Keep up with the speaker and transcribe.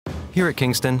Here at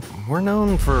Kingston, we're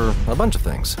known for a bunch of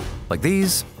things, like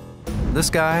these, this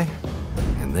guy,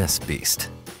 and this beast.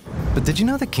 But did you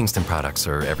know that Kingston products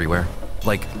are everywhere?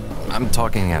 Like, I'm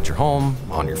talking at your home,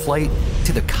 on your flight,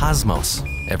 to the cosmos,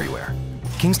 everywhere.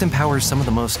 Kingston powers some of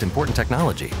the most important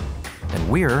technology, and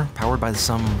we're powered by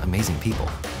some amazing people.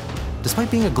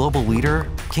 Despite being a global leader,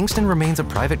 Kingston remains a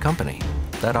private company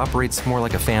that operates more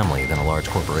like a family than a large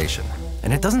corporation.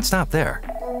 And it doesn't stop there.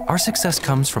 Our success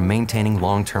comes from maintaining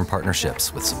long-term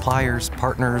partnerships with suppliers,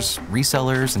 partners,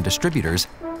 resellers, and distributors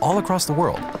all across the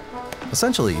world.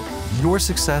 Essentially, your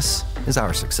success is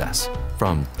our success.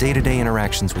 From day-to-day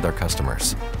interactions with our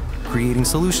customers, creating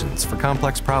solutions for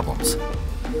complex problems,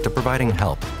 to providing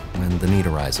help when the need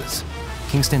arises.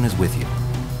 Kingston is with you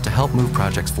to help move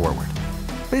projects forward.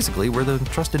 Basically, we're the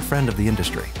trusted friend of the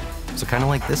industry. So kind of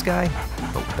like this guy,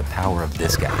 but with the power of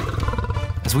this guy.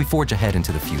 As we forge ahead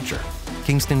into the future,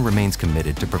 Kingston remains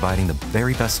committed to providing the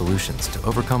very best solutions to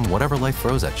overcome whatever life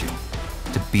throws at you,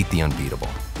 to beat the unbeatable,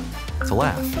 to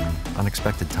laugh in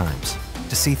unexpected times,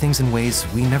 to see things in ways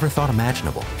we never thought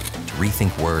imaginable, to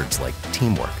rethink words like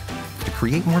teamwork, to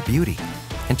create more beauty,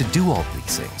 and to do all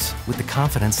these things with the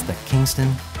confidence that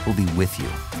Kingston will be with you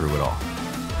through it all.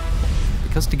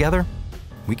 Because together,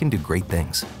 we can do great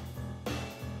things.